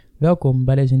Welkom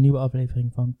bij deze nieuwe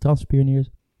aflevering van Transpioniers.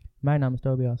 Mijn naam is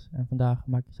Tobias en vandaag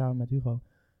maak ik samen met Hugo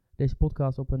deze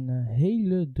podcast op een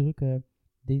hele drukke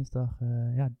dinsdag,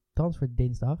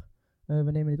 transferdinsdag.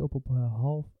 We nemen dit op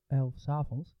 10:30 's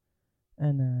avonds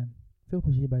en veel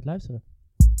plezier bij het luisteren.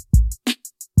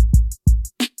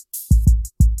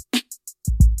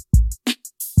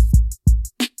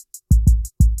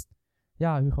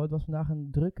 Ja Hugo, het was vandaag een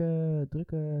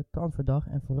drukke transferdag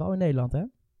en vooral in Nederland hè?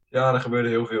 Ja, er gebeurde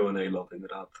heel veel in Nederland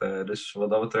inderdaad. Dus wat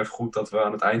dat betreft goed dat we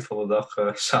aan het eind van de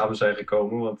dag samen zijn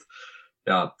gekomen. Want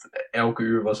ja, elke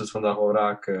uur was het vandaag wel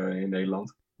raak in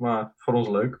Nederland. Maar voor ons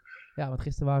leuk. Ja, want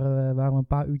gisteren waren we een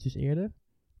paar uurtjes eerder.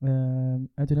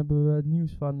 En toen hebben we het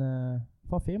nieuws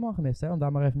van Veerman gemist, hè, om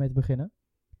daar maar even mee te beginnen.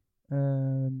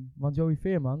 Want Joey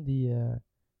Veerman, die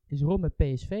is rond met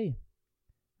PSV.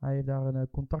 Hij heeft daar een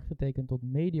contract getekend tot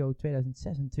medio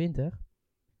 2026.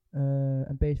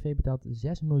 En PSV betaalt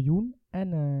 6 miljoen.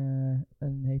 En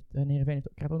Heerenveen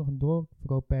krijgt ook nog een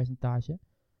doorverkooppercentage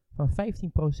van 15%.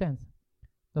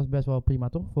 Dat is best wel prima,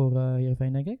 toch? Voor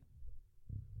Heerenveen, denk ik.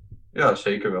 Ja,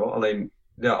 zeker wel. Alleen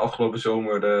ja, afgelopen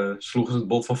zomer sloegen ze het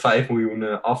bod van 5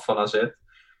 miljoen af van AZ.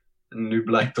 En nu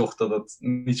blijkt toch dat het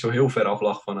niet zo heel ver af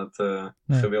lag van het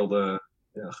Nee.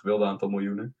 gewilde aantal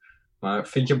miljoenen. Maar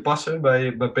vind je hem passen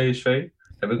bij PSV?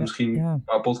 We hebben het misschien een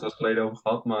paar podcasts geleden over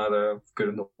gehad, maar we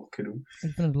kunnen het nog een keer doen.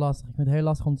 Ik vind het lastig. Ik vind het heel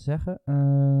lastig om te zeggen.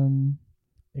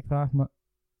 Ik vraag me...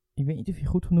 Ik weet niet of hij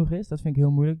goed genoeg is. Dat vind ik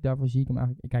heel moeilijk. Daarvoor zie ik hem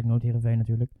eigenlijk... Ik kijk nooit Heerenveen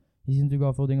natuurlijk. Je ziet natuurlijk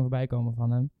wel veel dingen voorbij komen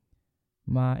van hem.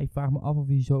 Maar ik vraag me af of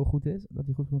hij zo goed is. Dat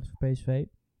hij goed genoeg is voor PSV.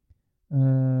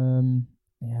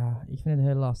 Ja, ik vind het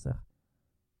heel lastig.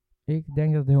 Ik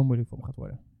denk dat het heel moeilijk voor hem gaat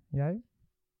worden. Jij?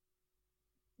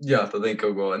 Ja, dat denk ik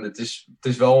ook wel. En het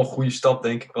is wel een goede stap,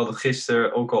 denk ik. We hadden het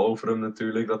gisteren ook al over hem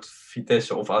natuurlijk. Dat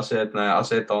Vitesse of AZ, nou ja,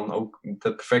 AZ dan ook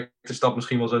de perfecte stap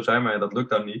misschien wel zou zijn. Maar ja, dat lukt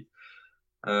dan niet.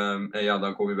 En ja,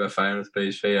 dan kom je bij Feyenoord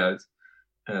PSV uit.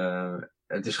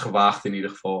 Het is gewaagd in ieder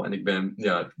geval. En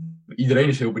iedereen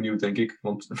is heel benieuwd, denk ik.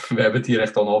 Want we hebben het hier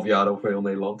echt al een half jaar over heel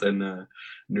Nederland. En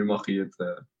nu mag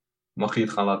hij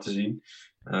het gaan laten zien.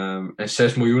 En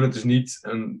 6 miljoen,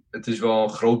 het is wel een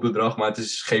groot bedrag, maar het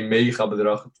is geen mega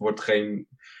bedrag. Het wordt geen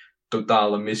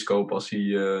totale miskoop als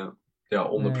hij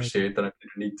onderpresteert. Dan heb je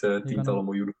er niet tientallen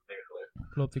miljoenen voor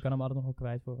neergelegd. Klopt, je kan hem altijd nog wel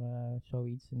kwijt voor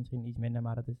zoiets. Misschien iets minder,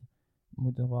 maar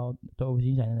moet nog wel te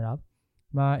overzien zijn inderdaad.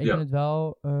 Maar ik vind het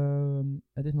wel,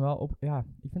 het is me wel op, ja, ik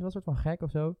vind het wel een soort van gek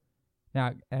of zo.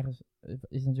 Ja, ergens is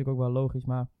het natuurlijk ook wel logisch,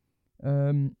 maar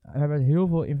we hebben heel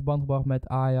veel in verband gebracht met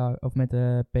Ajax, of met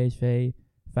PSV,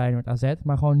 Feyenoord, AZ,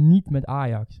 maar gewoon niet met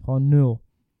Ajax. Gewoon 0.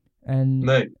 En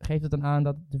geeft het dan aan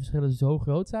dat de verschillen zo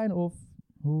groot zijn, of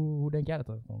hoe denk jij dat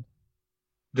dat komt?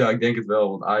 Ja, ik denk het wel,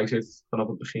 want Ajax heeft vanaf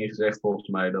het begin gezegd volgens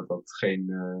mij dat dat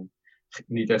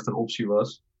niet echt een optie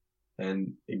was.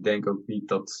 En ik denk ook niet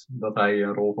dat hij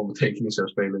een rol van betekenis zou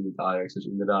spelen in het Ajax. Dus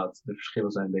inderdaad, de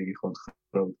verschillen zijn denk ik gewoon te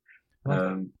groot.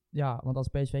 Want als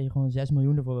PSV je gewoon 6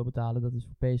 miljoen ervoor wil betalen, dat is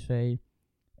voor PSV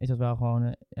is dat wel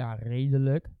gewoon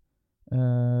redelijk.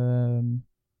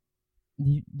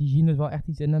 Die zien dus wel echt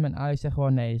iets in hem en Ajax zegt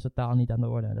gewoon nee, is totaal niet aan de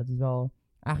orde. Dat is wel,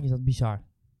 eigenlijk is dat bizar.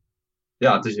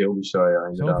 Ja, het is heel bizar, ja,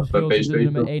 inderdaad. Zo'n verschil tussen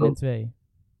nummer 1 en 2.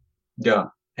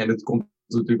 Ja, en het komt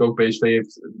natuurlijk ook, PSV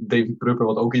heeft David Prupper,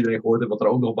 wat ook iedereen gehoord heeft, wat er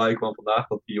ook nog bij kwam vandaag,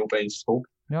 dat hij opeens stopt.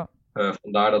 Ja.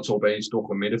 Vandaar dat ze opeens toch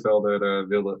een middenvelder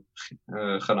wilden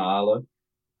gaan halen.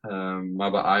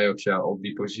 Maar bij Ajax, ja, op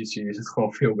die positie is het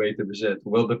gewoon veel beter bezet.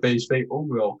 Hoewel de PSV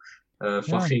ook wel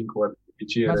van Ginck wordt.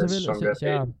 Weet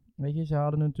je, ze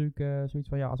hadden natuurlijk zoiets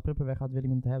van, ja, als Prupper weggaat, wil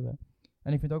iemand het hebben.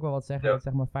 En ik vind ook wel wat zeggen, dat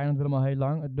zeg maar, Feyenoord wil hem al heel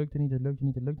lang. Het lukte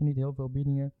niet. Heel veel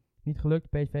biedingen. Niet gelukt.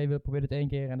 PSV probeert het 1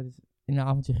 keer en dat is in een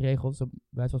avondje geregeld, zo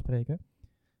bij van spreken.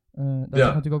 Dat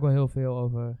zegt natuurlijk ook wel heel veel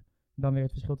over dan weer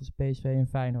het verschil tussen PSV en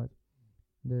Feyenoord.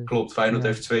 Dus, klopt, Feyenoord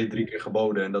heeft 2-3 keer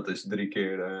geboden en dat is 3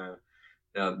 keer...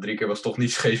 3 keer was toch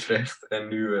niet scheefrecht. En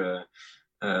nu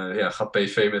gaat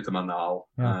PSV met hem aan de haal.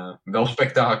 Wel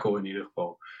spektakel in ieder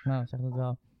geval. Nou, zeg dat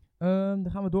wel.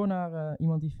 Dan gaan we door naar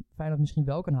iemand die Feyenoord misschien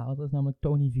wel kan halen. Dat is namelijk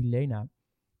Tony Vilhena.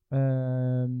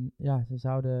 Ze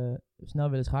zouden snel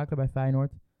willen schakelen bij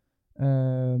Feyenoord.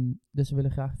 Dus ze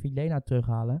willen graag Vilhena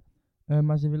terughalen.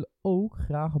 Maar ze willen ook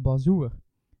graag Bazoer.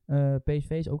 PSV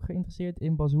is ook geïnteresseerd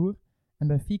in Bazoer. En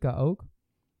Benfica ook.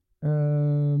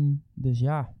 Dus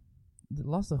ja,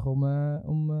 lastig om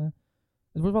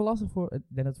het wordt wel lastig ik denk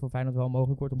dat het voor Feyenoord wel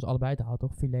mogelijk wordt om ze allebei te halen,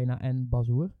 toch? Vilhena en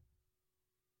Bazoer.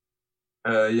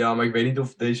 Ja, maar ik weet niet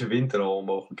of deze winter al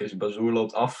mogelijk is. Bazoer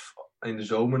loopt af in de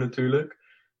zomer natuurlijk.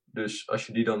 Dus als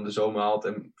je die dan de zomer haalt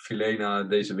en Vilhena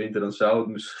deze winter, dan zou het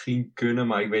misschien kunnen.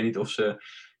 Maar ik weet niet of ze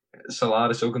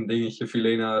salaris is ook een dingetje.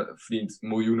 Vilena verdient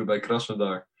miljoenen bij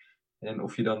Krasnodar. En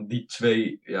of je dan die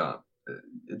twee, ja,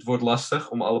 het wordt lastig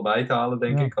om allebei te halen,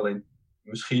 denk Ja. ik. Alleen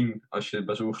misschien, als je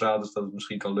Bazoer gratis, dat het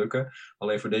misschien kan lukken.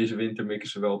 Alleen voor deze winter mikken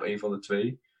ze wel op een van de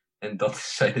twee. En dat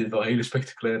zijn dit wel hele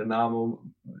spectaculaire namen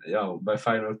om bij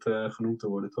Feyenoord genoemd te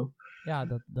worden, toch? Ja,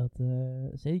 dat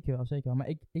zeker wel, zeker wel.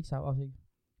 Maar ik zou, als ik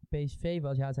PSV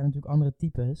was, ja, het zijn natuurlijk andere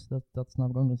types. Dat snap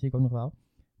ik ook, dat zie ik ook nog wel.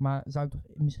 Maar zou ik toch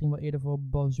misschien wel eerder voor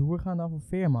Bazoer gaan dan voor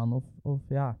Veerman? Of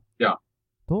ja. Ja.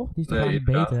 Toch? Die is toch Nee, eigenlijk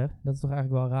inderdaad. beter? Dat is toch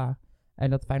eigenlijk wel raar. En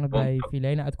dat Feyenoord Want- bij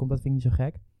Vilena uitkomt, dat vind ik niet zo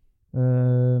gek.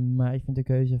 Maar ik vind de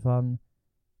keuze van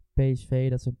PSV,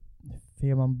 dat ze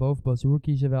Veerman boven Bazoer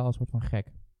kiezen, wel als soort van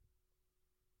gek.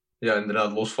 Ja,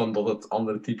 inderdaad, los van dat het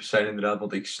andere types zijn, inderdaad.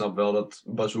 Want ik snap wel dat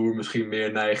Bazoer misschien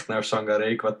meer neigt naar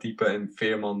Sangaré qua type. En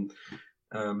Veerman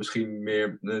misschien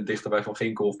meer dichter bij Van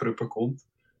Ginkel of Prupper komt.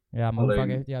 Ja, maar hoe Alleen- vaak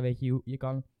heeft, ja, weet je, je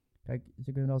kan, kijk,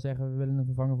 ze kunnen wel zeggen, we willen een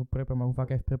vervanger voor Prupper, maar hoe vaak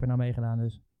heeft Prupper nou meegedaan?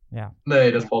 Dus, ja.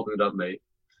 Nee, dat valt inderdaad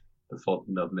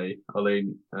mee.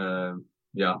 Alleen,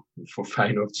 voor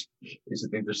Feyenoord is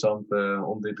het interessant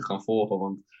om dit te gaan volgen.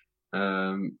 Want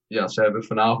ze hebben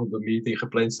vanavond een meeting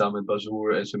gepland staan met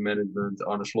Bazoer en zijn management.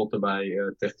 Arne Slot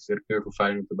erbij, technisch directeur van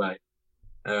Feyenoord erbij.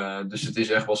 Dus het is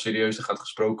echt wel serieus, er gaat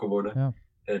gesproken worden. Ja.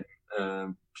 En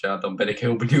dan ben ik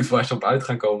heel benieuwd waar ze op uit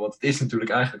gaan komen. Want het is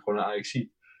natuurlijk eigenlijk gewoon een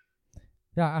Ajaxie.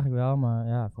 Ja, eigenlijk wel, maar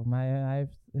ja, volgens mij, hij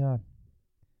heeft, ja,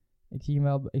 ik zie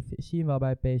hem wel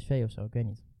bij PSV of zo, ik weet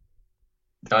niet.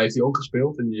 Ja, heeft hij ook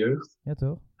gespeeld in de jeugd. Ja,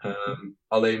 toch?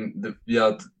 Alleen,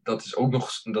 dat is ook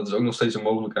nog steeds een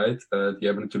mogelijkheid. Die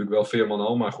hebben natuurlijk wel Veerman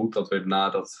al, maar goed, dat werd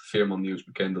nadat Veerman nieuws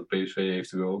bekend dat PSV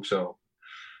eventueel ook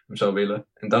hem zou willen.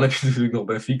 En dan heb je natuurlijk nog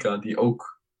Benfica, die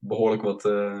ook behoorlijk wat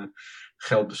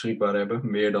geld beschikbaar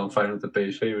hebben. Meer dan Feyenoord en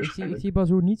PSV Ik waarschijnlijk. zie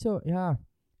Bazoer niet zo, ja,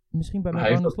 misschien bij Maar met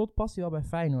hij Arne heeft Slot past hij wel bij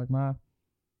Feyenoord, maar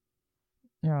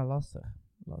ja, lastig.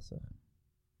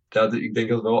 Ja, ik denk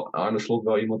dat wel Arne Slot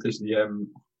wel iemand is die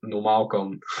hem normaal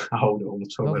kan houden, om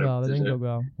het zo Dat maar wel, even dat te denk ik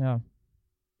zeggen. ook wel, ja.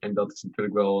 En dat is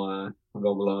natuurlijk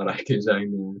wel belangrijk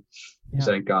in Ja.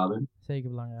 zijn kader. Zeker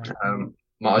belangrijk.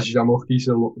 Maar als je zou mogen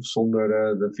kiezen zonder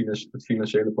het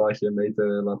financiële plaatje mee te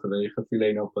laten wegen,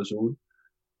 Vilena of Bazoer,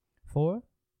 Voor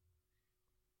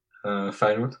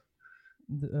Feyenoord.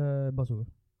 Bazoer.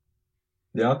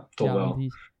 Ja, toch Ja, wel.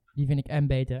 want die vind ik en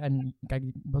beter. En kijk,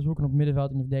 Bazoer kan op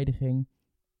middenveld in de verdediging.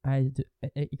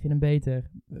 Ik vind hem beter.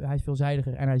 Hij is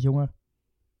veelzijdiger en hij is jonger.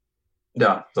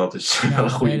 Ja, dat is Ja, wel een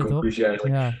goede beide toch? conclusie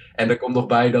eigenlijk. Ja, En er komt nog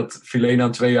bij dat Vilena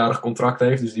een 2-jarig contract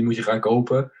heeft, dus die moet je gaan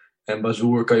kopen. En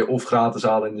Bazoer kan je of gratis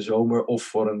halen in de zomer, of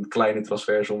voor een kleine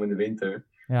transfersom in de winter.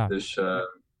 ja. Dus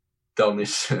dan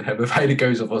hebben wij de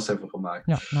keuze alvast even gemaakt.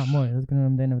 Ja, nou mooi. Dat kunnen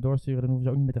we meteen even doorsturen. Dan hoeven ze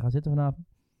ook niet meer te gaan zitten vanavond.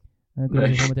 Dan kunnen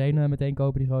Nee. ze gewoon meteen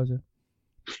kopen, die gozer.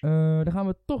 Dan gaan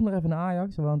we toch nog even naar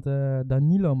Ajax, want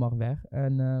Danilo mag weg.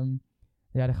 En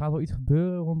er gaat wel iets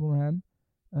gebeuren rondom hem.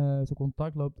 Zijn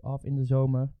contract loopt af in de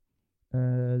zomer.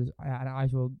 En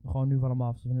Ajax wil gewoon nu van hem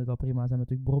af. Ze vinden het wel prima. Ze hebben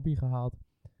natuurlijk Brobbey gehaald.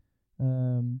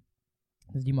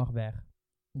 Dus die mag weg.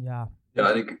 Ja.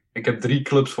 Ja, en ik heb 3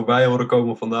 clubs voorbij horen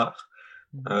komen vandaag.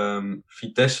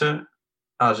 Vitesse,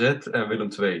 AZ en Willem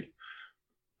II.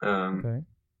 Oké.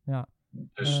 Ja.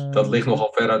 Dus dat ligt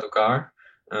nogal ver uit elkaar.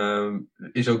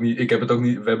 Is ook niet, we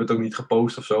hebben het ook niet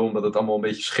gepost of zo, omdat het allemaal een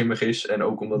beetje schimmig is. En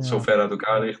ook omdat het zo ver uit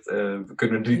elkaar ligt. We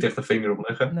kunnen er niet echt een vinger op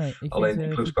leggen. Nee, Alleen die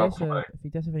clubs kwamen voorbij.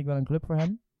 Vitesse vind ik wel een club voor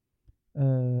hem.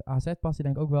 AZ past hij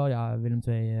denk ik ook wel. Ja, Willem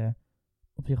II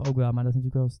op zich ook wel, maar dat is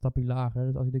natuurlijk wel een stapje lager.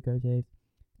 Dus als hij de keuze heeft,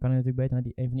 kan hij natuurlijk beter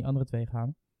naar een van die andere twee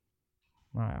gaan.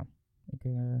 Maar ja,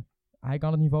 hij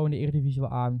kan het niveau in de Eredivisie wel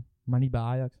aan, maar niet bij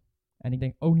Ajax. En ik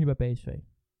denk ook niet bij PSV.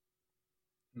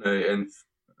 Nee, en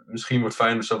misschien wordt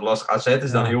Feyenoord zelf lastig. AZ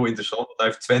is dan heel interessant, want hij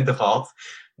heeft Twente gehad.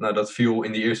 Nou, dat viel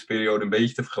in die eerste periode een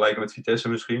beetje te vergelijken met Vitesse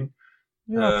misschien.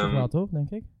 Ja, op zich wel toch, denk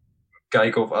ik.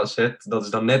 Kijken of AZ, dat is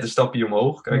dan net een stapje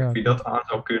omhoog. Kijken of hij dat aan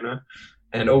zou kunnen.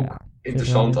 En ook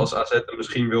interessant als AZ hem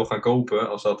misschien wil gaan kopen,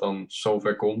 als dat dan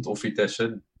zover komt, of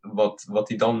Vitesse, wat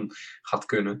hij dan gaat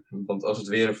kunnen. Want als het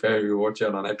weer een verhuur wordt, ja,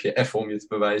 dan heb je even om je te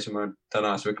bewijzen, maar daarna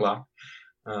is het weer klaar.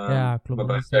 Klopt. Maar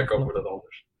bij een verkoop wordt dat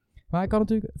anders. Maar ik kan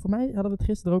natuurlijk, voor mij hadden we het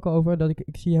gisteren ook al over, dat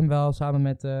ik zie hem wel samen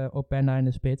met Openda in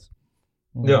de spits.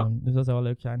 Dus dat zou wel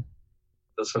leuk zijn.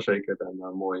 Dat zou zeker een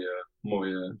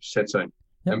mooie set zijn.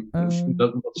 Ja,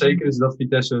 en wat zeker is dat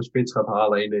Vitesse een spits gaat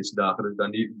halen in deze dagen. Dus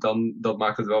dat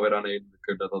maakt het wel weer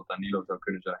aannemelijker dat Danilo zou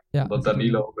kunnen zijn. Ja, omdat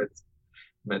Danilo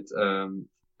met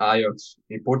Ajax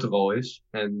in Portugal is.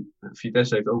 En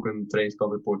Vitesse heeft ook een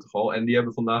trainingskamp in Portugal. En die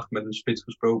hebben vandaag met een spits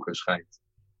gesproken, schijnt.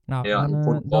 Nou, ja,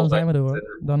 dan zijn we er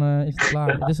hoor. Dan is het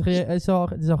klaar. Het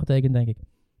is al getekend, denk ik.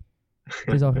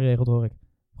 Het is al geregeld, hoor ik.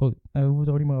 Goed, we hoeven het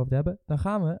er ook niet meer over te hebben. Dan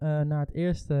gaan we naar het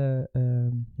eerste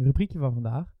rubriekje van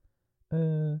vandaag.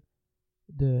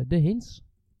 De hints.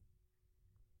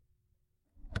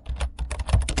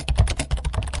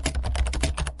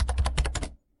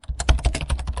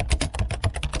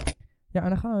 Ja, en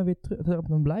dan gaan we weer terug.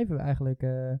 Dan blijven we eigenlijk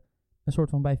een soort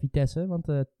van bij Vitesse. Want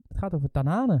het gaat over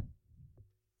Tanane.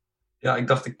 Ja, ik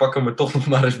dacht ik pak hem er toch nog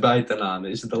maar eens bij Tanane.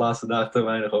 Is er de laatste dagen te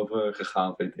weinig over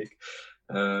gegaan, vind ik.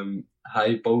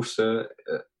 Hij postte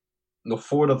nog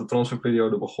voordat de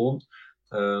transferperiode begon.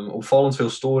 Opvallend veel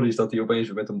stories dat hij opeens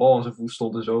weer met een bal aan zijn voet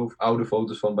stond en zo. Oude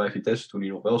foto's van bij Vitesse toen hij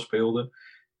nog wel speelde.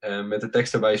 Met de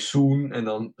tekst erbij Soen en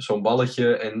dan zo'n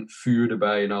balletje en vuur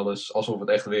erbij en alles. Alsof het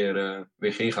echt weer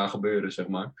ging gaan gebeuren, zeg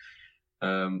maar.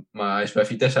 Maar hij is bij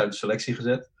Vitesse uit de selectie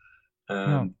gezet.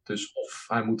 Dus of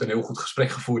hij moet een heel goed gesprek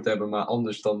gevoerd hebben, maar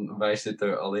anders dan wijst dit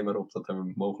er alleen maar op dat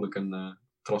er mogelijk een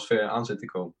transfer aan zit te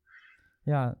komen.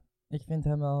 Ja, ik vind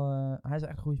hem wel... hij is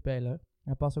echt een goede speler.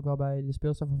 Hij past ook wel bij de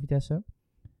speelstaf van Vitesse.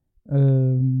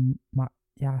 Maar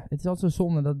ja, het is altijd zo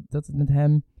zonde dat het met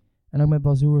hem en ook met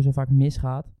Bazoer zo vaak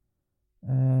misgaat.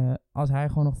 Als hij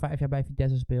gewoon nog 5 jaar bij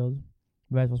Vitesse speelt, bij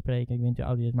wijze van spreken, ik weet niet hoe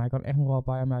oud hij is, maar hij kan echt nog wel een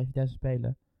paar jaar bij Vitesse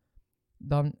spelen.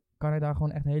 Dan kan hij daar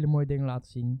gewoon echt hele mooie dingen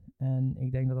laten zien. En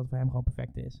ik denk dat dat voor hem gewoon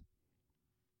perfect is.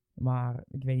 Maar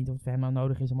ik weet niet of het voor hem nou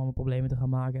nodig is om allemaal problemen te gaan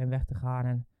maken en weg te gaan.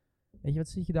 En weet je, wat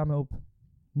zie je daarmee op?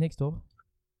 Niks, toch?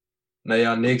 Nee,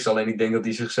 ja, niks. Alleen ik denk dat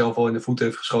hij zichzelf al in de voet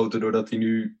heeft geschoten doordat hij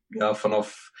nu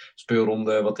vanaf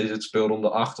speelronde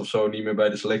 8 of zo niet meer bij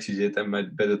de selectie zit en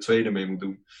bij de tweede mee moet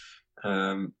doen.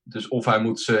 Dus of hij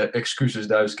moet zijn excuses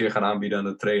 1000 keer gaan aanbieden aan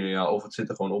de trainer, of het zit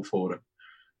er gewoon op voor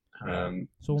hem.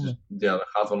 Zonde. Dus, er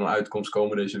gaat wel een uitkomst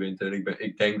komen deze winter.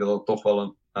 Ik denk dat het toch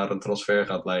wel naar een transfer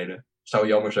gaat leiden. Zou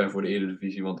jammer zijn voor de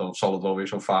Eredivisie, want dan zal het wel weer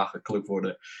zo'n vage club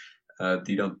worden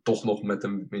die dan toch nog met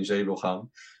hem in zee wil gaan.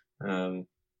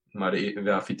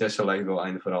 Maar Vitesse lijkt wel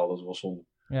einde verhaal, dat is wel zonde.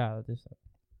 Ja, dat is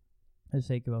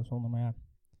zeker wel zonde, maar ja.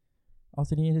 Als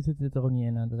hij niet in zit, zit het er ook niet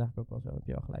in. Dat is eigenlijk ook wel zo, heb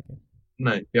je wel gelijk in.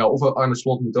 Nee, ja, of Arne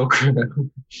Slot moet ook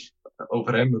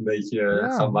over hem een beetje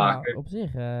gaan maken. Ja, op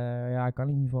zich, kan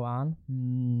hij niveau aan.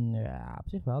 Ja, op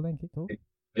zich wel, denk ik, toch?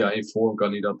 Ja, in vorm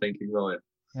kan hij dat denk ik wel, ja.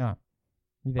 Ja.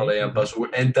 Alleen Bazoer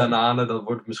en Tanane, dat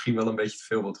wordt misschien wel een beetje te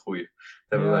veel wat goeie.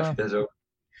 Dat hebben wij Vitesse ook.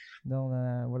 Dan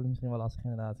wordt het misschien wel lastig,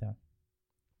 inderdaad, ja.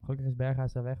 Gelukkig is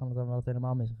Berghuis daar weg, anders hadden we het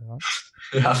helemaal misgegaan.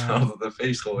 Ja, dat is altijd een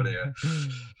feest geworden, ja.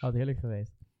 Had heerlijk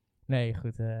geweest. Nee,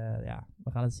 goed,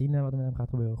 we gaan het zien wat er met hem gaat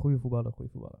gebeuren. Goeie voetballer.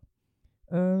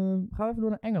 Gaan we even door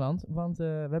naar Engeland, want we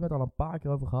hebben het al een paar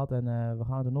keer over gehad en we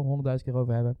gaan het er nog 100.000 keer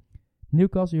over hebben.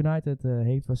 Newcastle United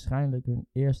heeft waarschijnlijk hun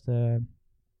eerste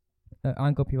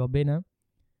aankoopje wel binnen.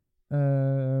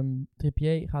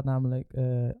 Trippier gaat namelijk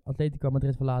Atletico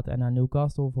Madrid verlaten en naar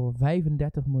Newcastle voor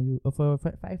 35 miljoen. Of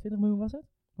 25 miljoen was het?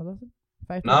 Wat was het?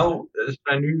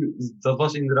 25? Dat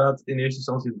was inderdaad in eerste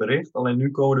instantie het bericht. Alleen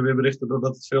nu komen er weer berichten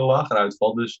doordat het veel lager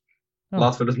uitvalt. Dus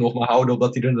laten we het nog maar houden op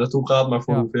dat hij er naartoe gaat. Maar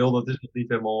voor hoeveel, dat is nog niet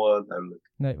helemaal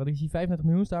duidelijk. Nee, want ik zie 35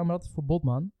 miljoen staan, maar dat is voor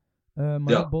Botman. Maar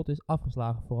dat bod is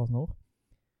afgeslagen vooralsnog.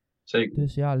 Zeker.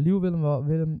 Dus ja, Lille wil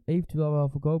hem eventueel wel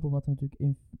verkopen, omdat we natuurlijk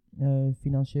in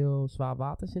financieel zwaar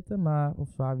water zitten, of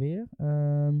zwaar weer.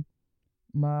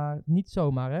 Maar niet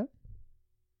zomaar, hè?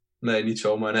 Nee, niet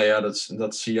zomaar. Nee, ja,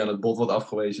 dat zie je aan het bod wat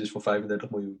afgewezen is voor 35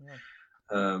 miljoen.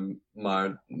 Ja.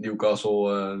 Maar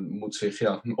Newcastle moet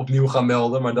zich opnieuw gaan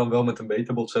melden, maar dan wel met een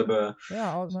beter bod. Ze hebben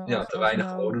te weinig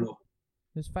geboden nog.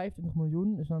 Dus 25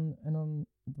 miljoen, dus dan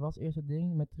het was eerst het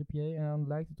ding met Trippier en dan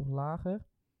lijkt het toch lager.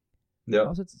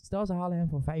 Ja. Stel ze halen hem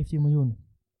voor 15 miljoen.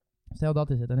 Stel dat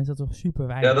is het, dan is dat toch super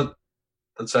weinig. Ja,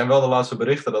 dat zijn wel de laatste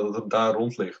berichten dat het daar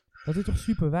rond ligt. Dat is toch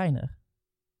super weinig?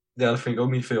 Ja, dat vind ik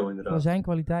ook niet veel inderdaad. Voor zijn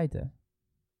kwaliteiten.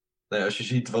 Nee, als je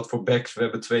ziet wat voor backs, we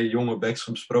hebben 2 jonge backs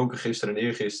besproken gisteren en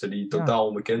eergisteren die totaal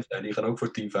onbekend zijn. Die gaan ook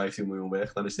voor 10, 15 miljoen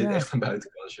weg. Dan is dit echt een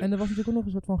buitenkansje. En er was natuurlijk ook nog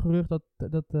een soort van gerucht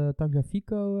dat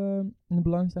Tagliafico in de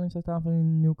belangstelling zou staan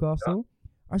van Newcastle. Ja.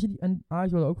 Als je die, en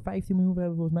Ajax wil ook 15 miljoen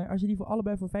hebben volgens mij. Als je die voor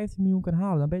allebei voor 15 miljoen kan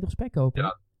halen, dan ben je toch spek kopen?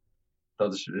 Ja,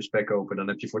 dat is spek kopen. Dan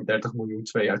heb je voor 30 miljoen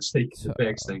 2 uitstekende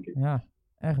backs, denk ik. Ja,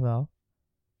 echt wel.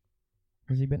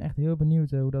 Dus ik ben echt heel benieuwd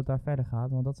hoe dat daar verder gaat.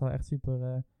 Want dat zou echt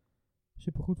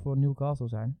super goed voor Newcastle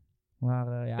zijn.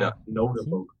 Maar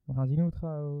nodig ook. We gaan zien hoe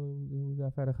het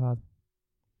daar verder gaat.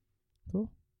 Toch?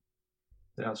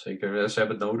 Ja, zeker. Ze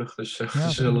hebben het nodig. Dus ze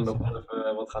zullen nog wel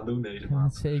even wat gaan doen deze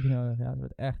maand. Zeker nodig. Ja, ze hebben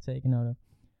het echt zeker nodig.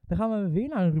 Dan gaan we weer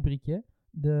naar een rubriekje.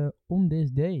 De On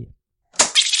This Day.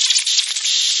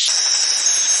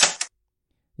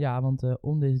 Ja, want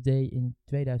On This Day in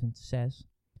 2006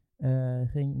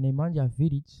 ging Nemanja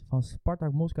Vidic van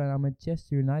Spartak Moskou naar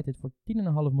Manchester United voor 10,5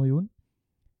 miljoen.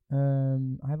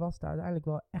 Hij was daar uiteindelijk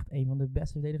wel echt een van de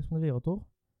beste verdedigers van de wereld, toch?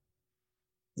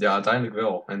 Ja, uiteindelijk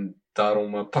wel. En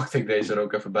daarom pakte ik deze er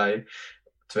ook even bij.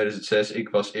 2006, ik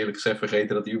was eerlijk gezegd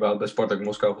vergeten dat hij überhaupt bij Spartak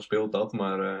Moskou gespeeld had.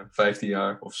 Maar 15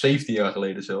 jaar, of 17 jaar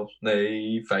geleden zelfs.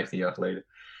 Nee, 15 jaar geleden.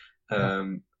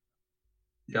 Ehm,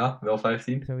 ja, wel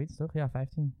 15. Zoiets, toch? Ja,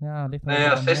 15. Ja, ligt er Nee, wel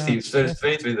ja, aan. 16. Ja, Het is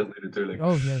 2022 nu natuurlijk.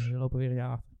 oh, jee, we lopen weer een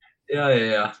jaar achter.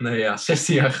 Ja. Nee, ja,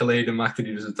 16 jaar geleden maakte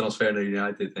hij dus een transfer naar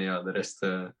United. En ja, de rest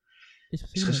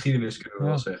is geschiedenis, kunnen we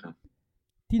wel zeggen.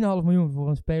 10,5 miljoen voor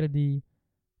een speler die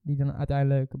dan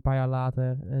uiteindelijk een paar jaar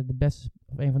later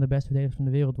een van de beste verdedigers van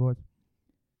de wereld wordt.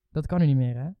 Dat kan nu niet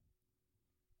meer, hè?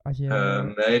 Als je,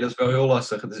 Nee, dat is wel heel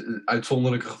lastig. Het is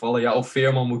uitzonderlijke gevallen. Ja, of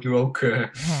Veerman moet nu ook.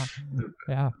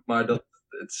 ja. Maar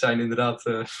het zijn inderdaad.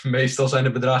 Meestal zijn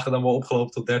de bedragen dan wel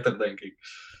opgelopen tot 30, denk ik.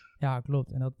 Ja,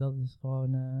 klopt. En dat is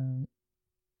gewoon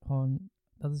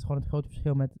dat is gewoon het grote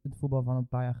verschil met het voetbal van een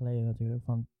paar jaar geleden natuurlijk.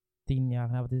 Van 10 jaar,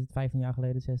 nou wat is het, 15 jaar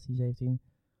geleden, 16, 17.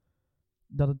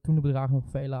 Dat het toen de bedragen nog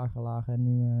veel lager lagen. En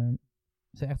nu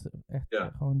ze echt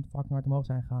gewoon fucking hard omhoog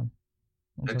zijn gegaan.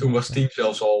 En toen was 10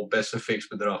 zelfs al best een fix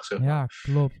bedrag, zeg maar. Ja,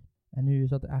 klopt. En nu is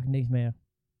dat eigenlijk niks meer.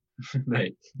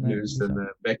 Nee, nu is het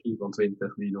een Becky van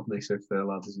 20 die nog niks heeft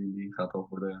laten zien. Die gaat al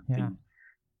voor de 10.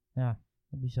 Ja,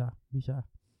 bizar.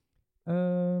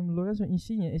 Lorenzo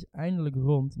Insigne is eindelijk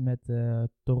rond met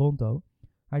Toronto.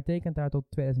 Hij tekent daar tot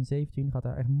 2017. Gaat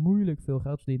daar echt moeilijk veel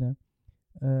geld verdienen.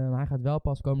 Maar hij gaat wel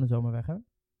pas komende zomer weg, hè?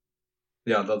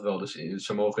 Ja, dat wel. Dus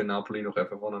ze mogen in Napoli nog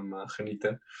even van hem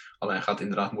genieten. Alleen hij gaat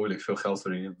inderdaad moeilijk veel geld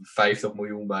verdienen. 50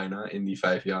 miljoen bijna in die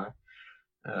 5 jaar.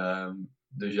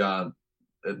 Dus ja,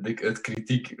 de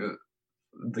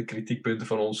kritiekpunten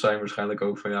van ons zijn waarschijnlijk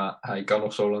ook van ja, hij kan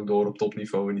nog zo lang door op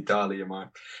topniveau in Italië. Maar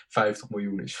 50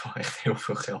 miljoen is wel echt heel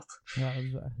veel geld. Ja, dat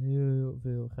is wel echt heel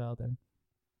veel geld. En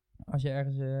als je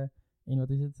ergens in, wat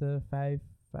is het, 5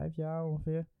 jaar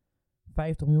ongeveer,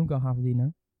 50 miljoen kan gaan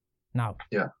verdienen. Nou,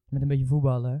 met een beetje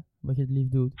voetballen, wat je het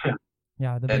liefst doet.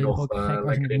 Ja, dan ben je toch ook gek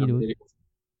als je het niet doet.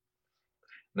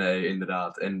 Nee,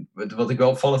 inderdaad. En wat ik wel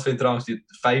opvallend vind trouwens,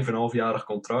 dit 5,5-jarig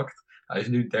contract. Hij is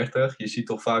nu 30. Je ziet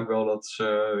toch vaak wel dat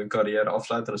ze hun carrière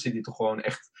afsluiten. Dan zit hij toch gewoon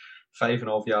echt 5,5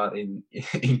 jaar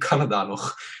in Canada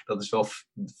nog. Dat is wel,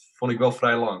 vond ik wel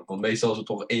vrij lang. Want meestal is het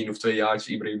toch 1 of 2 jaar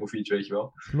Ibrahimovic, weet je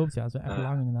wel. Klopt, ja. Dat is wel echt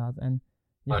lang inderdaad. En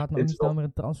je gaat nog niet snel meer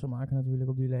een transfer maken natuurlijk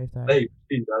op die leeftijd. Nee,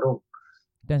 precies, daarom.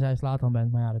 Tenzij je Zlatan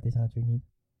bent, maar ja, dat is hij natuurlijk niet.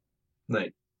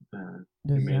 Nee.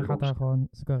 Dus hij gaat daar gewoon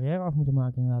zijn carrière af moeten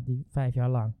maken inderdaad, die 5 jaar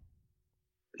lang.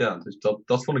 Ja, dus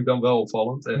dat vond ik dan wel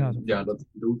opvallend. En ja, dat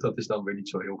doet, dat is dan weer niet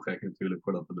zo heel gek natuurlijk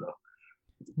voor dat bedrag.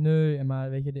 Nee, maar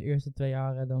weet je, de eerste 2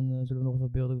 jaar dan zullen we nog eens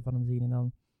wat beelden van hem zien. En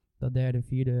dan dat derde,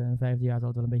 vierde en vijfde jaar zal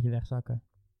het wel een beetje wegzakken.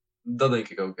 Dat denk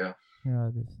ik ook, ja. Ja,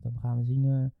 dus dan gaan we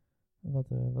zien wat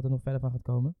er nog verder van gaat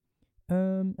komen.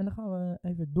 En dan gaan we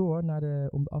even door naar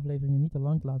om de afleveringen niet te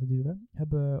lang te laten duren.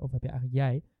 Heb je eigenlijk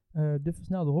jij de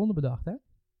versnelde ronde bedacht, hè?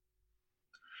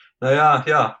 Nou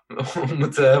ja,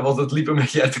 want het liep een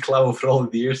beetje uit de klauwen, vooral in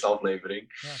die eerste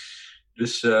aflevering. Ja.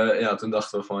 Dus toen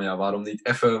dachten we van, ja, waarom niet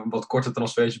even wat korte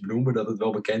transfers benoemen, dat het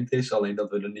wel bekend is. Alleen dat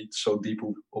we er niet zo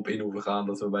diep op in hoeven gaan,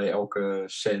 dat we bij elke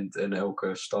cent en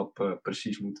elke stap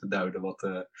precies moeten duiden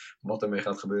wat ermee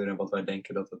gaat gebeuren en wat wij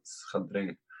denken dat het gaat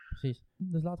brengen. Precies.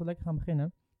 Dus laten we lekker gaan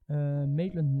beginnen.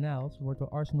 Maitland-Niles wordt door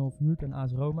Arsenal verhuurd aan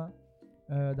AS Roma.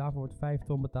 Daarvoor wordt 5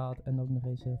 ton betaald en ook nog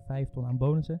eens 5 ton aan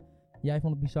bonussen. Jij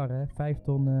vond het bizar, hè? 5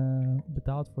 ton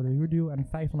betaald voor de huurdeal en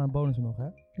 5 ton aan bonussen nog, hè?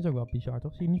 Dat is ook wel bizar,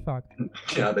 toch? Zie je niet vaak.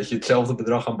 Ja, dat je hetzelfde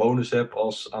bedrag aan bonus hebt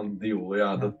als aan deal.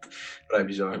 Ja, dat is vrij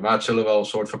bizar. Maar het zullen wel een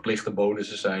soort verplichte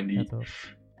bonussen zijn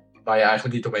waar je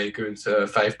eigenlijk niet omheen kunt.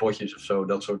 5 potjes of zo,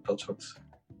 dat soort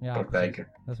praktijken.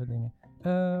 Precies, dat soort dingen.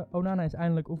 Onana is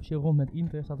eindelijk officieel rond met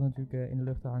Inter. Zat er natuurlijk in de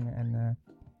lucht te hangen en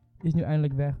is nu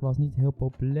eindelijk weg. Was niet heel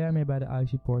populair meer bij de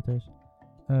Ajax-supporters.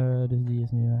 Dus die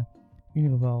is nu in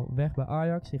ieder geval weg bij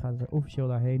Ajax. Die gaat er officieel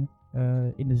daarheen.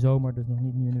 In de zomer, dus nog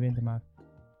niet nu in de winter, maar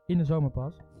in de zomer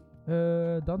pas.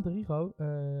 Dante Rigo,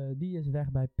 die is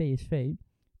weg bij PSV.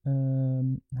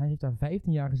 Hij heeft daar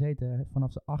 15 jaar gezeten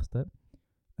vanaf zijn 8e.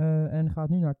 En gaat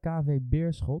nu naar KV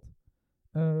Beerschot.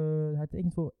 Hij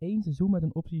tekent voor 1 seizoen met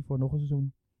een optie voor nog een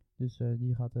seizoen. Dus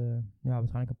die gaat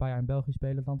waarschijnlijk een paar jaar in België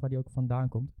spelen, het land waar hij ook vandaan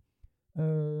komt. We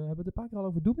hebben het een paar keer al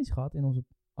over Dumfries gehad in onze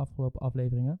afgelopen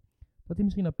afleveringen. Dat hij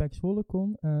misschien naar PEC Zwolle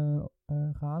kon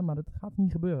gaan, maar dat gaat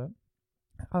niet gebeuren.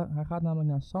 Hij gaat namelijk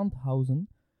naar Sandhausen.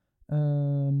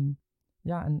 En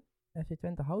FC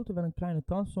Twente houdt er wel een kleine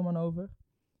transfersom aan over.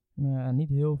 Niet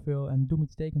heel veel. En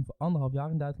Dumfries tekent voor 1,5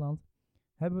 jaar in Duitsland.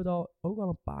 Hebben we het ook al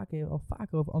een paar keer, al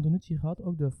vaker over Antonucci gehad.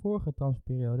 Ook de vorige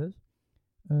transferperiodes.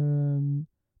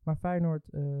 Maar Feyenoord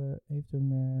heeft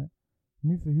hem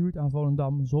nu verhuurd aan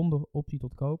Volendam zonder optie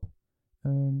tot koop.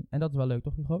 En dat is wel leuk,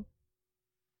 toch Hugo?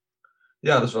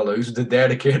 Ja, dat is wel leuk. Het is de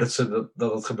derde keer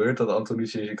dat het gebeurt, dat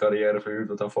Antonucci in zijn carrière verhuurd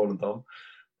wordt aan Volendam.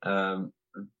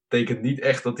 Betekent niet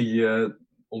echt dat hij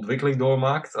ontwikkeling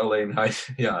doormaakt. Alleen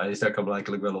hij is daar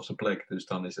blijkbaar wel op zijn plek. Dus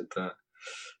dan is het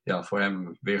voor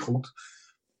hem weer goed.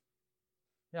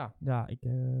 Ja, ik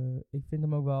vind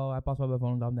hem ook wel, hij past wel bij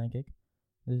Volendam, denk ik.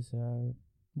 Dus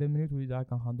ik ben benieuwd hoe hij daar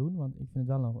kan gaan doen. Want ik vind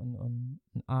het wel een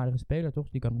aardige speler, toch?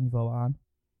 Die kan het niveau aan.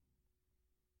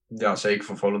 Ja, zeker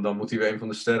van Volendam moet hij weer een van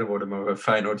de sterren worden. Maar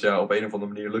Feyenoord, op een of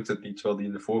andere manier lukt het niet. Terwijl hij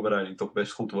in de voorbereiding toch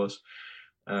best goed was.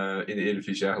 In de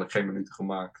Eredivisie eigenlijk geen minuten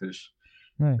gemaakt. Dus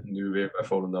Nee. nu weer bij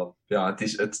Volendam. Ja,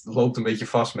 het loopt een beetje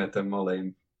vast met hem.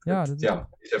 Alleen, het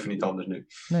is even niet anders nu.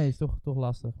 Nee, is toch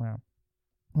lastig. Maar ja,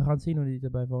 we gaan zien hoe hij het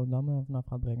er bij Volendam vanaf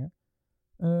gaat brengen.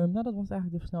 Dat was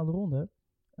eigenlijk de versnelde ronde.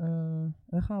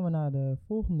 Dan gaan we naar de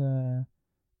volgende...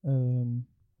 hoe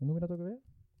noemen we dat ook alweer?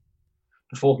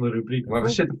 De volgende rubriek. Maar we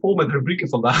zitten vol met rubrieken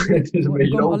vandaag. Het is een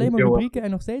beetje komen alleen maar rubrieken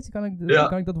en nog steeds kan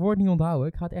ik dat woord niet onthouden.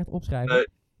 Ik ga het echt opschrijven. Nee.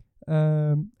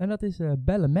 En dat is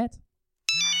bellen met.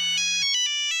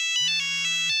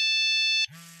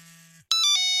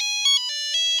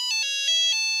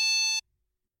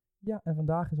 Ja, en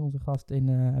vandaag is onze gast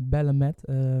in bellen met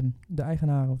de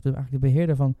eigenaar of eigenlijk de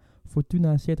beheerder van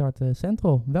Fortuna Sittard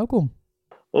Central. Welkom.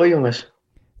 Hoi jongens.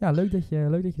 Ja, leuk dat je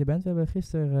er bent. We hebben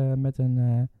gisteren met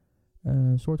een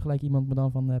soortgelijk iemand, maar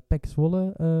dan van PEC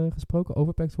Zwolle gesproken,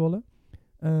 over PEC Zwolle.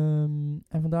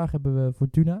 En vandaag hebben we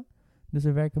Fortuna. Dus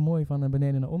we werken mooi van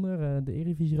beneden naar onder, de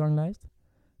Eredivisie-ranglijst.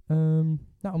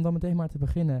 Om dan meteen maar te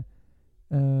beginnen.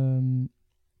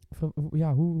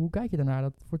 Hoe kijk je daarnaar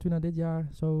dat Fortuna dit jaar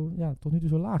tot nu toe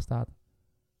zo laag staat?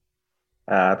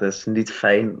 Ja, het is niet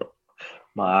fijn,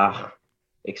 maar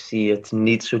ik zie het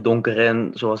niet zo donker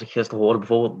in zoals ik gisteren hoorde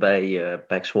bijvoorbeeld bij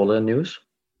PEC Zwolle nieuws.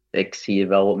 Ik zie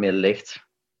wel wat meer licht.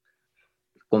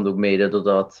 Het komt ook mede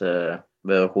doordat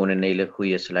we gewoon een hele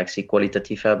goede selectie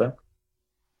kwalitatief hebben.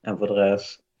 En voor de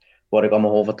rest, wat ik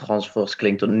allemaal hoor van transfers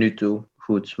klinkt tot nu toe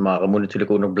goed, maar het moet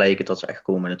natuurlijk ook nog blijken dat ze echt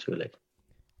komen natuurlijk.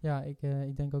 Ja,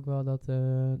 ik denk ook wel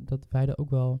dat wij er ook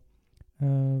wel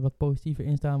wat positiever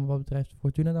in staan wat betreft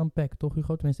Fortuna dan PEC, toch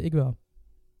Hugo? Tenminste, ik wel.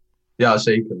 Ja,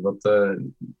 zeker.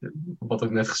 Wat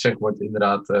ook net gezegd wordt,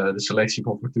 inderdaad, de selectie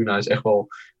van Fortuna is echt wel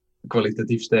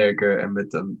kwalitatief sterker. En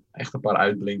met echt een paar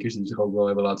uitblinkers die zich ook wel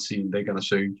hebben laten zien. Denk aan de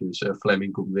Seuntjes.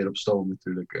 Fleming komt weer op stoom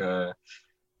natuurlijk.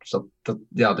 Dus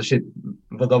er zit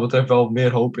wat dat betreft wel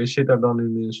meer hoop in zit daar dan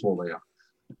in Zwolle, ja.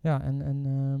 Ja,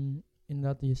 en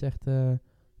inderdaad, je zegt,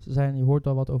 je hoort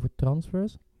al wat over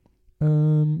transfers.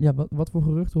 Wat voor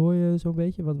geruchten hoor je zo'n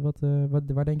beetje?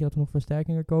 Waar denk je dat er nog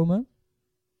versterkingen komen?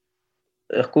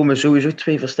 Er komen sowieso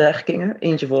 2 versterkingen.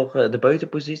 Eentje voor de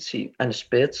buitenpositie en de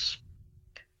spits.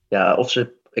 Ja,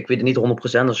 ik weet het niet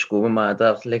 100% of ze komen, maar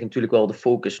daar ligt natuurlijk wel de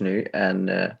focus nu.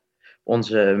 En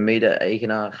onze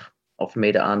mede-eigenaar of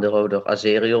mede-aandeelhouder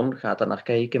Azerion gaat daar naar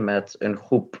kijken met een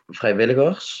groep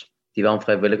vrijwilligers. Die wel een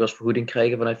vrijwilligersvergoeding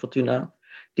krijgen vanuit Fortuna.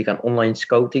 Die gaan online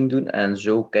scouting doen en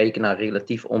zo kijken naar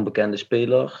relatief onbekende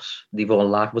spelers. Die voor een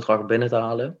laag bedrag binnen te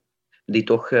halen. Die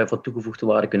toch van toegevoegde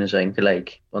waarde kunnen zijn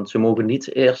gelijk. Want ze mogen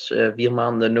niet eerst 4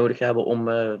 maanden nodig hebben om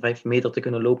 5 meter te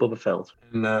kunnen lopen op het veld.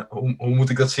 En hoe moet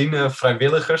ik dat zien?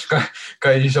 Vrijwilligers?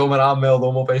 Kan je zomaar aanmelden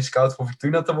om opeens scout voor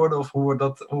Fortuna te worden? Of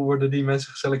hoe worden die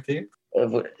mensen geselecteerd?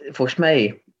 Volgens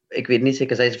mij, ik weet niet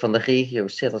zeker, zijn ze van de regio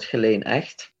Sittard Geleen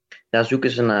echt. Daar zoeken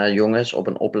ze naar jongens op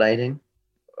een opleiding.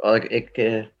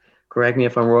 Correct me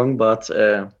if I'm wrong, but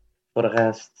voor de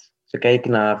rest, ze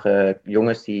kijken naar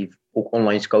jongens die ook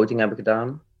online scouting hebben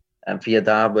gedaan. En via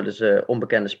daar willen ze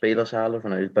onbekende spelers halen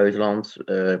vanuit het buitenland.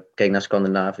 Kijk naar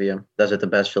Scandinavië. Daar zitten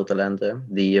best veel talenten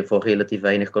die je voor relatief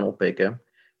weinig kan oppikken.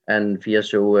 En via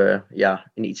zo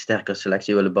een iets sterkere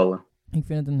selectie willen bouwen. Ik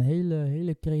vind het een hele,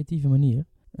 hele creatieve manier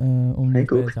om die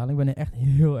spelers te halen. Ik ben echt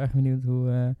heel erg benieuwd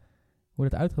hoe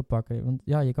dat uit gaat pakken. Want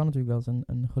ja, je kan natuurlijk wel eens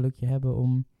een gelukje hebben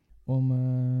om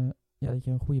dat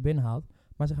je een goede binnenhaalt.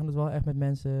 Maar ze gaan het wel echt met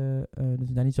mensen, dus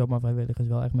zijn niet zomaar vrijwilligers,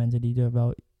 wel echt mensen die er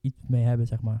wel iets mee hebben,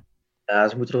 zeg maar. Ja,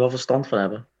 ze moeten er wel verstand van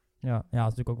hebben. Ja, dat is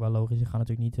natuurlijk ook wel logisch. Je gaat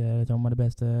natuurlijk niet zomaar de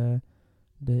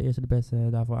eerste de beste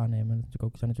daarvoor aannemen.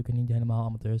 Dat zijn natuurlijk niet helemaal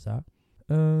amateurs daar.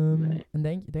 Nee. En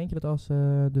denk je dat als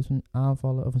ze dus een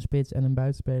aanvaller of een spits en een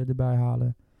buitenspeler erbij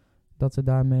halen, dat ze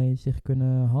daarmee zich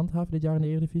kunnen handhaven dit jaar in de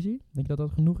Eredivisie? Denk je dat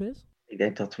dat genoeg is? Ik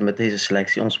denk dat we met deze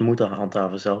selectie ons moeten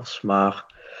handhaven zelfs.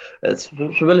 Maar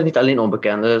we willen niet alleen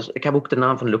onbekenden. Dus ik heb ook de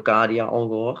naam van Locadia al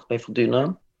gehoord bij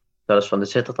Fortuna. Dat is van de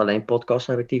Sittard Alleen podcast,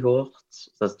 heb ik die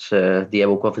gehoord. Die hebben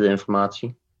ook wel veel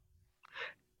informatie.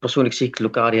 Persoonlijk zie ik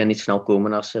Locadia niet snel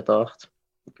komen naar Sittard.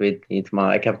 Ik weet het niet,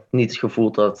 maar ik heb niet het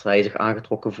gevoel dat hij zich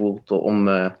aangetrokken voelt om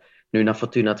nu naar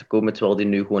Fortuna te komen, terwijl hij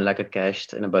nu gewoon lekker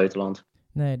casht in het buitenland.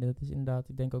 Nee, dat is inderdaad.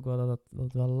 Ik denk ook wel dat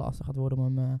het wel lastig gaat worden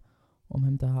om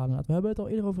hem te halen. We hebben het al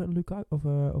eerder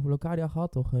over Locadia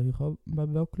gehad, toch, Hugo? Bij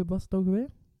welke club was het ook alweer?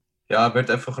 Ja, werd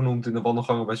even genoemd in de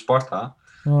wandelgangen bij Sparta.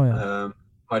 Oh ja.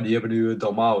 Maar die hebben nu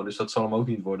Dalmau, dus dat zal hem ook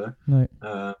niet worden. Nee.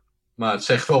 Maar het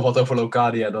zegt wel wat over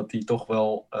Locadia, dat die toch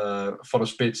wel van een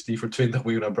spits die voor 20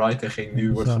 miljoen naar Brighton ging,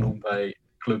 nu wordt genoemd bij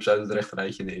clubs uit het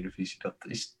rechterrijtje in de Eredivisie. Dat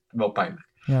is wel pijnlijk.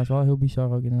 Ja, het is wel heel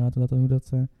bizar ook inderdaad,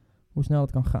 hoe snel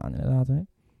het kan gaan inderdaad. Hè?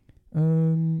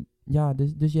 Ja,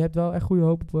 dus je hebt wel echt goede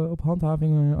hoop op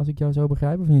handhaving, als ik jou zo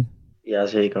begrijp, of niet? Ja,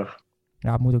 zeker.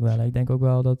 Ja, het moet ook wel. Hè. Ik denk ook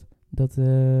wel dat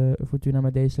Fortuna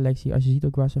met deze selectie, als je ziet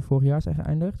ook waar ze vorig jaar zijn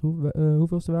geëindigd,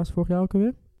 hoeveelste waren ze vorig jaar ook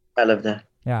alweer? 11e.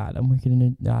 Ja, dan moet je er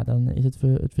nu, ja, dan is het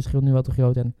verschil nu wel te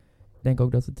groot. En ik denk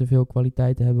ook dat ze te veel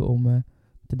kwaliteiten hebben om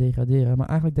te degraderen. Maar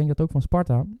eigenlijk denk ik dat ook van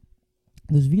Sparta.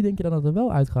 Dus wie denk je dan dat er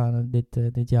wel uitgaan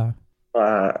dit jaar?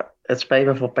 Het spijt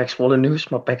me voor PEC Zwolle nieuws,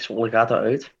 maar PEC Zwolle gaat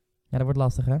eruit. Ja, dat wordt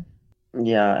lastig, hè?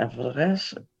 Ja, en voor de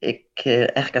rest,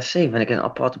 RKC vind ik een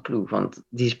aparte ploeg. Want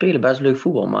die spelen best leuk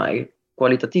voetbal, maar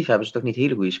kwalitatief hebben ze toch niet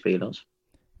hele goede spelers.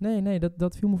 Nee,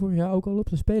 dat viel me vorig jaar ook al op.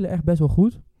 Ze spelen echt best wel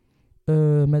goed.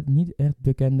 Met niet echt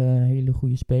bekende, hele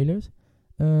goede spelers.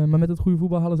 Maar met het goede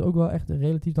voetbal halen ze ook wel echt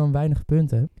relatief dan weinig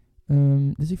punten.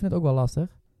 Dus ik vind het ook wel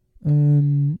lastig.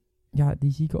 Ja,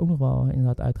 die zie ik ook nog wel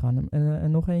inderdaad uitgaan.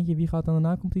 En nog eentje, wie gaat dan de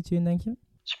na-competitie in, denk je?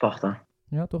 Sparta.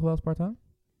 Ja, toch wel Sparta?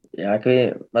 Ja, ik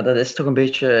weet, maar dat is toch een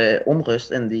beetje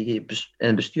onrust in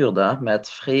het bestuur daar, met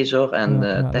Fraser en Ja,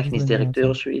 dat is technisch inderdaad directeur zo.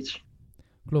 of zoiets.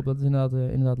 Klopt, dat is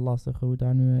inderdaad lastig hoe het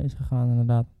daar nu is gegaan,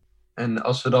 inderdaad. En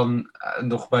als we dan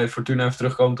nog bij Fortuna even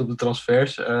terugkomen op de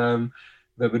transfers.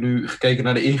 We hebben nu gekeken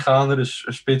naar de ingaande, dus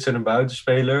een spits en een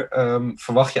buitenspeler.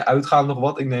 Verwacht je uitgaand nog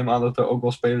wat? Ik neem aan dat er ook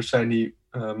wel spelers zijn die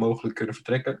mogelijk kunnen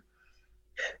vertrekken.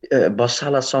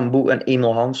 Basala Sambu en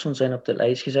Emil Hansson zijn op de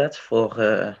lijst gezet.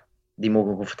 Die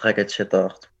mogen gewoon vertrekken uit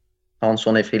Sittard.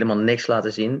 Hansson heeft helemaal niks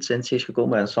laten zien sinds hij is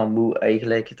gekomen. En Sambu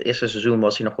eigenlijk, het eerste seizoen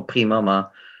was hij nog wel prima.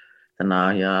 Maar daarna,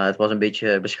 ja, het was een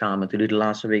beetje beschamend toen hij de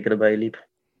laatste weken erbij liep.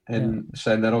 En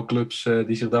zijn er al clubs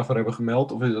die zich daarvoor hebben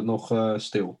gemeld? Of is het nog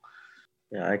stil?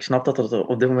 Ja, ik snap dat er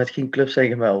op dit moment geen clubs zijn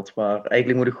gemeld. Maar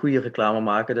eigenlijk moet ik goede reclame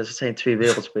maken. Dus het zijn 2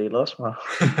 wereldspelers.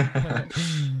 Maar...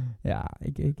 Ja,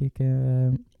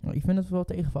 ik vind het wel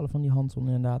tegenvallen van die Hansson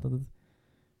inderdaad.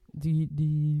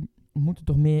 Die moeten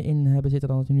toch meer in hebben zitten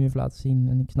dan dat hij nu heeft laten zien.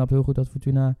 En ik snap heel goed dat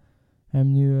Fortuna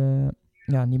hem nu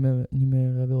niet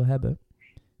meer wil hebben.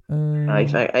 hij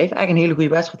heeft eigenlijk een hele goede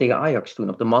wedstrijd tegen Ajax toen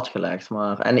op de mat gelegd.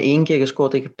 En 1 keer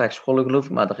gescoord tegen PEC Zwolle geloof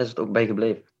ik. Maar daar is het ook bij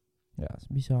gebleven. Ja, dat is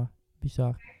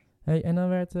bizar. Hey, en dan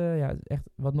werd, echt,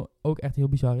 wat ook echt heel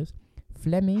bizar is.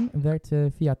 Fleming werd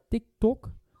via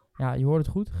TikTok, ja, je hoort het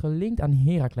goed, gelinkt aan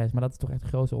Heracles. Maar dat is toch echt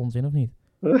grootste onzin, of niet?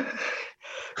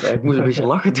 Ja, ik moest een beetje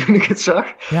lachen toen ik het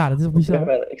zag. Ja, dat is toch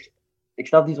bizar? Ik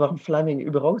snap niet waarom Fleming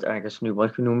überhaupt ergens nu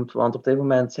wordt genoemd. Want op dit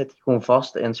moment zit hij gewoon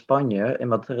vast in Spanje, in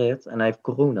Madrid. En hij heeft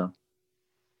corona.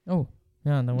 Oh,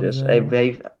 ja, dan wordt, Dus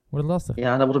wordt het lastig. ja,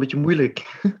 dat wordt een beetje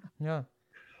moeilijk. Ja.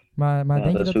 Maar Ja, denk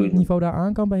je dat is dat hij het niveau daar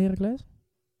aan kan bij Heracles?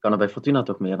 Kan er bij Fortuna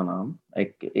toch meer aan?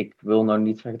 Ik wil nou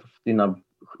niet zeggen dat Fortuna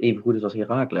even goed is als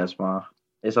Heracles, maar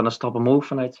is dat een stap omhoog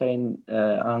vanuit zijn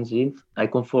aanzien? Hij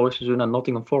komt vorig seizoen naar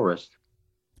Nottingham Forest.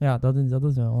 Ja, dat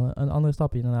is wel een andere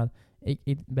stapje inderdaad.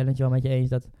 Ik ben het wel met je eens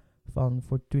dat van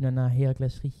Fortuna naar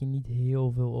Heracles schiet je niet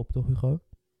heel veel op, toch Hugo?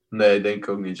 Nee, denk ik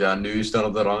ook niet. Ja, nu is het dan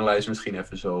op de ranglijst misschien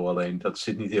even zo. Alleen dat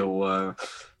zit niet heel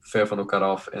ver van elkaar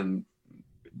af. En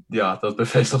ja, dat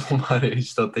bevestigt nog maar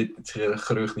eens dat dit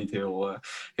gerucht niet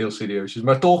heel serieus is.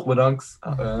 Maar toch bedankt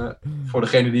voor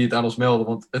degene die het aan ons melden.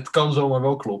 Want het kan zomaar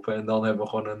wel kloppen. En dan hebben we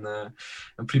gewoon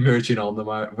een primeurtje in handen.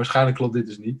 Maar waarschijnlijk klopt dit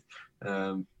dus niet.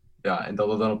 Ja, en dat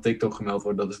het dan op TikTok gemeld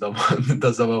wordt, dat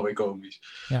is dan wel weer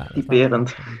komisch. Ja,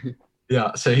 Typerend.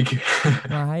 Ja, zeker.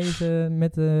 Maar hij is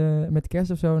met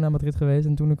kerst of zo naar Madrid geweest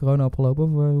en toen de corona opgelopen? Of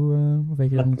hoe weet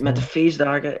je dat niet? Met de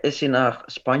feestdagen is hij naar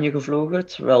Spanje gevlogen.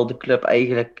 Terwijl de club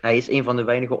eigenlijk... Hij is een van de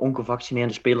weinige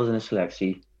ongevaccineerde spelers in de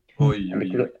selectie. Oei, En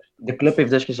oei. de club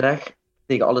heeft dus gezegd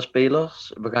tegen alle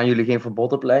spelers: we gaan jullie geen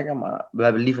verbod opleggen, maar we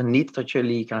hebben liever niet dat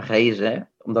jullie gaan reizen.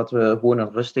 Omdat we gewoon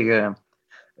een rustige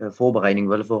voorbereiding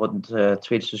willen voor het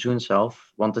tweede seizoen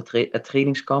zelf. Want het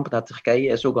trainingskamp naar Turkije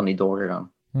is ook al niet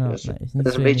doorgegaan. Ja, Dus nee, is het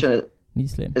is niet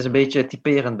slim. is een beetje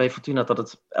typerend bij Fortuna dat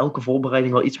het elke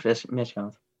voorbereiding wel iets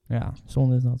misgaat. Ja,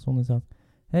 zonde is dat.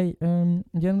 Hey,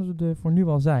 jij moet er voor nu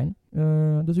al zijn.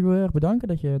 Dus ik wil heel erg bedanken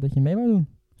dat je mee wou doen.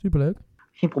 Superleuk.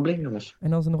 Geen probleem, jongens.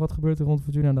 En als er nog wat gebeurt rond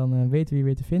Fortuna, dan weten we je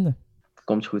weer te vinden.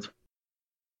 Komt goed.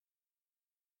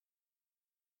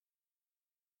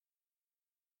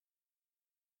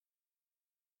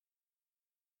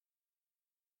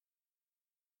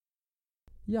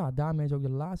 Ja, daarmee is ook de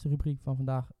laatste rubriek van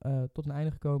vandaag tot een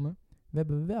einde gekomen. We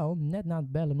hebben wel net na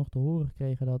het bellen nog te horen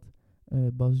gekregen dat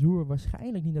Bazoer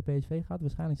waarschijnlijk niet naar PSV gaat.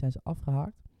 Waarschijnlijk zijn ze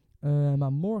afgehaakt.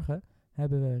 Maar morgen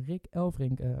hebben we Rick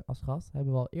Elfrink als gast.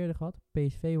 Hebben we al eerder gehad.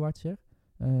 PSV-watcher.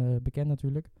 Bekend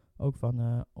natuurlijk. Ook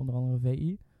van onder andere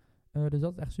VI. Dus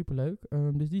dat is echt superleuk.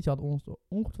 Dus die zal ons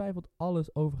ongetwijfeld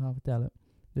alles over gaan vertellen.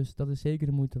 Dus dat is zeker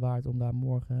de moeite waard om daar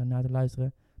morgen naar te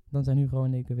luisteren. Dan zijn Hugo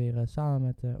en ik weer samen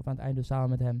met, of aan het einde samen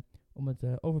met hem, om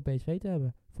het over PSV te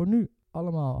hebben. Voor nu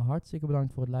allemaal hartstikke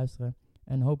bedankt voor het luisteren.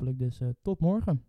 En hopelijk dus tot morgen.